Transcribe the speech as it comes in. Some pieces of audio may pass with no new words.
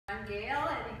I'm Gail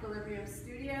at Equilibrium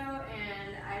Studio,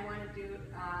 and I want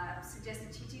to suggest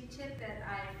a teaching tip that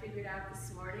I figured out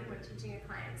this morning when teaching a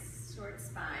client's short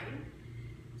spine.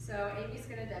 So Amy's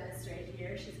going to demonstrate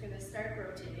here. She's going to start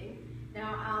rotating.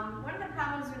 Now, one of the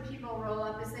problems when people roll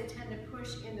up is they tend to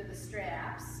push into the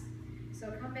straps. So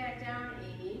come back down,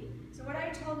 Amy. So what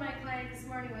I told my client this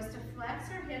morning was to flex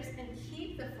her hips and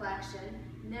keep the flexion.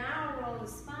 Now roll the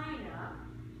spine up,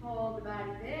 hold the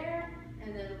body there,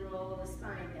 and then roll the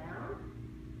spine down.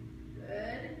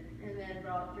 Good. And then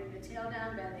bring the tail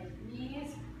down, bend the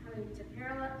knees, coming to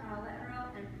lateral,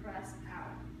 and press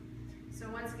out. So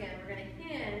once again, we're going to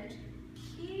hinge,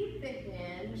 keep the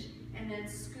hinge, and then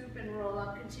scoop and roll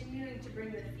up, continuing to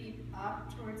bring the feet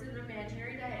up towards an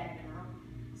imaginary diagonal.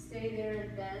 Stay there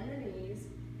and bend the knees,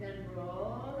 then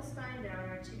roll the spine down,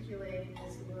 articulating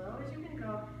as low as you can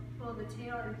go. Pull the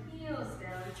tail and heels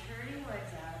down, turning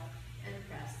legs out, and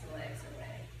press the legs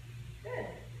away. Good.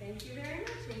 Thank you very much.